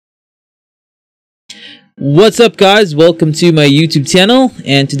What's up, guys? Welcome to my YouTube channel,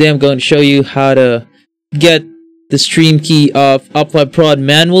 and today I'm going to show you how to get the stream key of Uplive Prod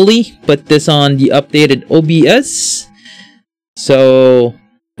manually. Put this on the updated OBS. So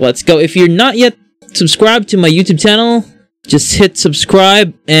let's go. If you're not yet subscribed to my YouTube channel, just hit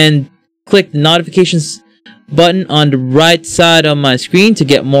subscribe and click the notifications button on the right side of my screen to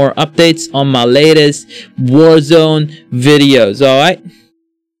get more updates on my latest Warzone videos. Alright,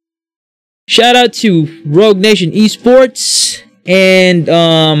 shout out to Rogue Nation Esports and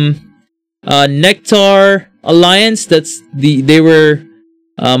Nectar Alliance. They were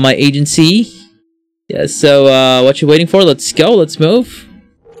my agency. Yeah, so what you waiting for? Let's go, let's move.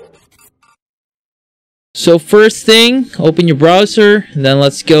 So first thing, open your browser, and then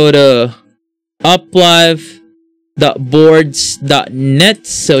let's go to uplive.boards.net.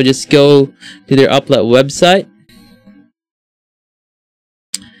 So just go to their Uplive website,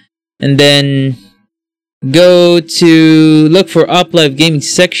 and then go to look for Uplive gaming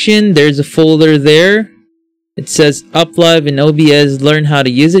section. There's a folder there. It says Uplive and OBS, learn how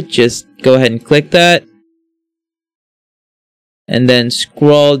to use it. Just go ahead and click that, and then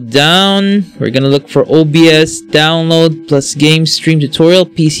scroll down. We're gonna look for OBS download plus game stream tutorial,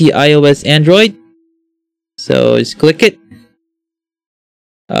 PC, iOS, Android. So just click it.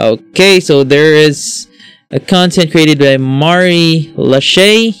 Okay, so there is a content created by Mari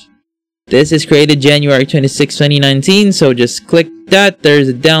Lachey. This is created January 26, 2019. So just click that. There's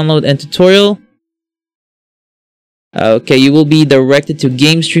a download and tutorial. Okay, you will be directed to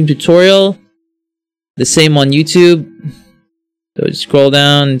game stream tutorial. The same on YouTube. So just scroll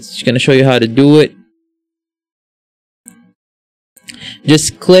down. It's going to show you how to do it.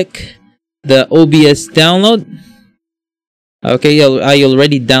 Just click the OBS download. Okay, I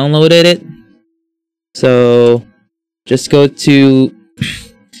already downloaded it. So just go to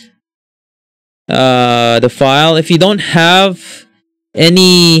the file. If you don't have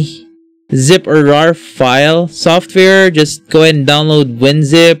any zip or RAR file software, just go ahead and download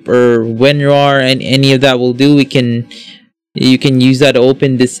WinZip or WinRAR, and any of that will do. You can use that to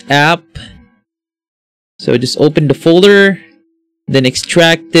open this app. So just open the folder, then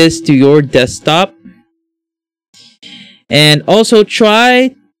extract this to your desktop, and also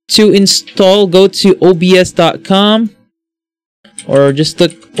try to install. Go to obs.com or just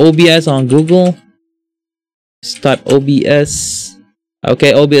look OBS on Google. Just type OBS.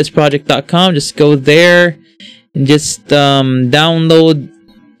 Okay, obsproject.com. Just go there and just download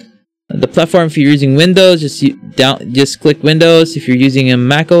the platform. If you're using Windows, just click Windows. If you're using a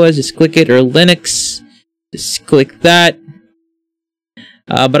Mac OS, just click it, or Linux, just click that.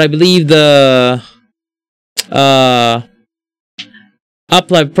 But I believe the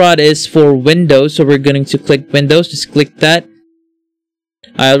Uplive Prod is for Windows, so we're going to click Windows. Just click that.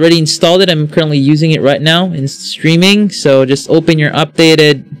 I already installed it. I'm currently using it right now in streaming. So just open your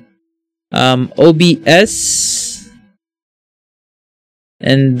updated OBS,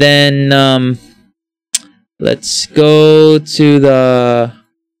 and then let's go to the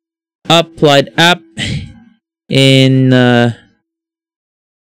Uplive app in go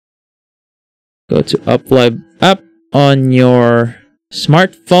to Uplive app on your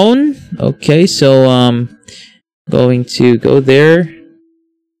smartphone. Okay, so going to go there.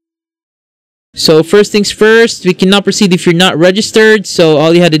 So first things first, we cannot proceed if you're not registered. So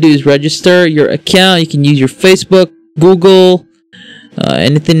all you had to do is register your account. You can use your Facebook, Google,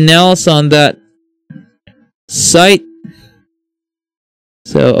 anything else on that site.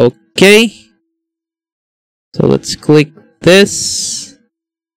 So okay, so let's click this,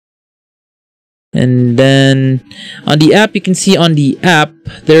 and then on the app, you can see on the app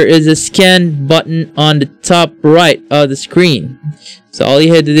there is a scan button on the top right of the screen. So all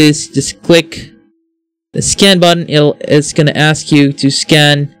you had to do is just click the scan button. It's gonna ask you to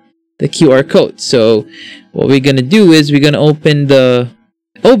scan the QR code. So what we're gonna do is we're gonna open the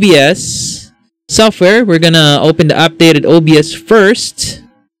OBS software. We're gonna open the updated OBS first.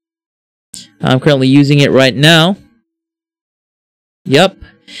 I'm currently using it right now. Yep.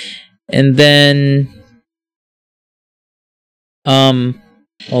 And then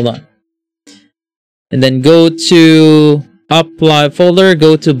hold on. And then go to Uplive folder,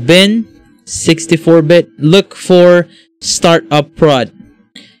 go to bin 64-bit, look for Startup Prod,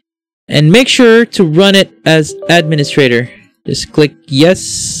 and make sure to run it as administrator. Just click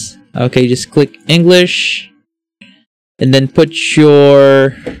yes. Okay, just click English, and then put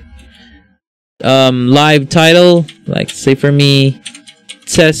your live title, like say for me,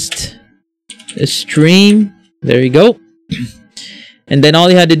 test stream. There you go. And then all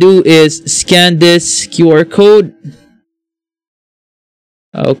you had to do is scan this QR code.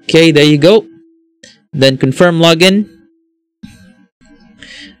 Okay, there you go. then confirm login.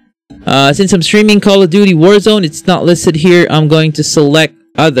 Since I'm streaming Call of Duty Warzone, it's not listed here. I'm going to select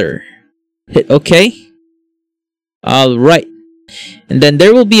other. Hit OK. Alright. And then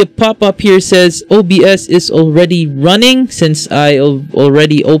there will be a pop-up here says OBS is already running. Since I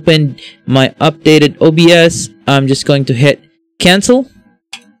already opened my updated OBS, I'm just going to hit cancel.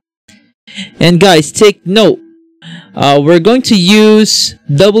 And guys, take note. We're going to use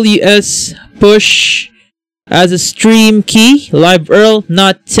WS push as a stream key, live URL,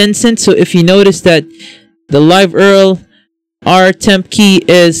 not Tencent. So if you notice that the live URL R temp key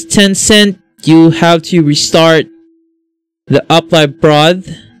is Tencent, you have to restart the Uplive prod.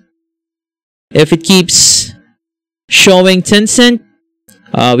 If it keeps showing Tencent,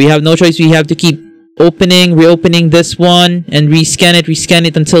 we have no choice. We have to keep reopening this one and rescan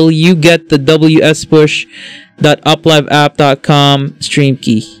it until you get the wspush.upliveapp.com stream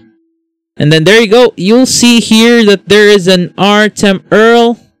key. And then there you go. You'll see here that there is an R temp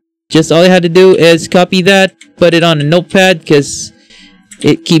URL. Just all you had to do is copy that, put it on a notepad because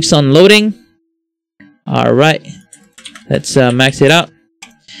it keeps on loading. Alright, let's max it out.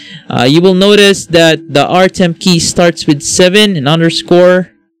 You will notice that the R temp key starts with 7 and underscore.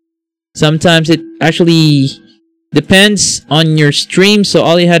 Sometimes it actually depends on your stream, so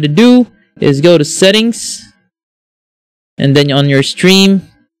all you had to do is go to settings, and then on your stream,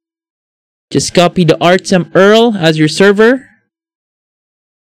 just copy the rtemp URL as your server,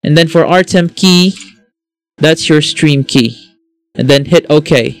 and then for rtemp key, that's your stream key, and then hit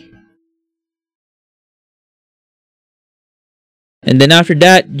OK. And then after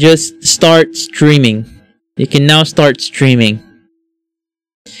that, just start streaming. You can now start streaming.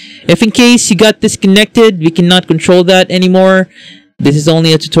 If in case you got disconnected, we cannot control that anymore. This is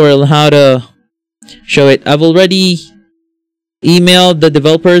only a tutorial on how to show it. I've already emailed the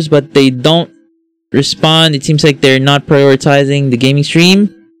developers, but they don't respond. It seems like they're not prioritizing the gaming stream.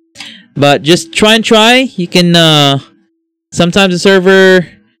 But just try. You can sometimes the server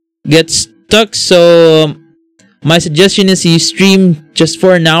gets stuck, so my suggestion is you stream just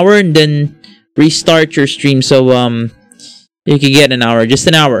for an hour and then restart your stream, so you can get an hour. Just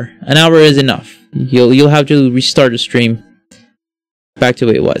an hour. An hour is enough. You'll have to restart the stream back to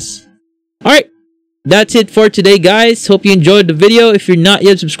the way it was. Alright, that's it for today, guys. Hope you enjoyed the video. If you're not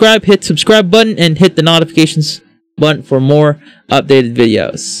yet subscribed, hit subscribe button and hit the notifications button for more updated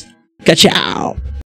videos. Ka-chow!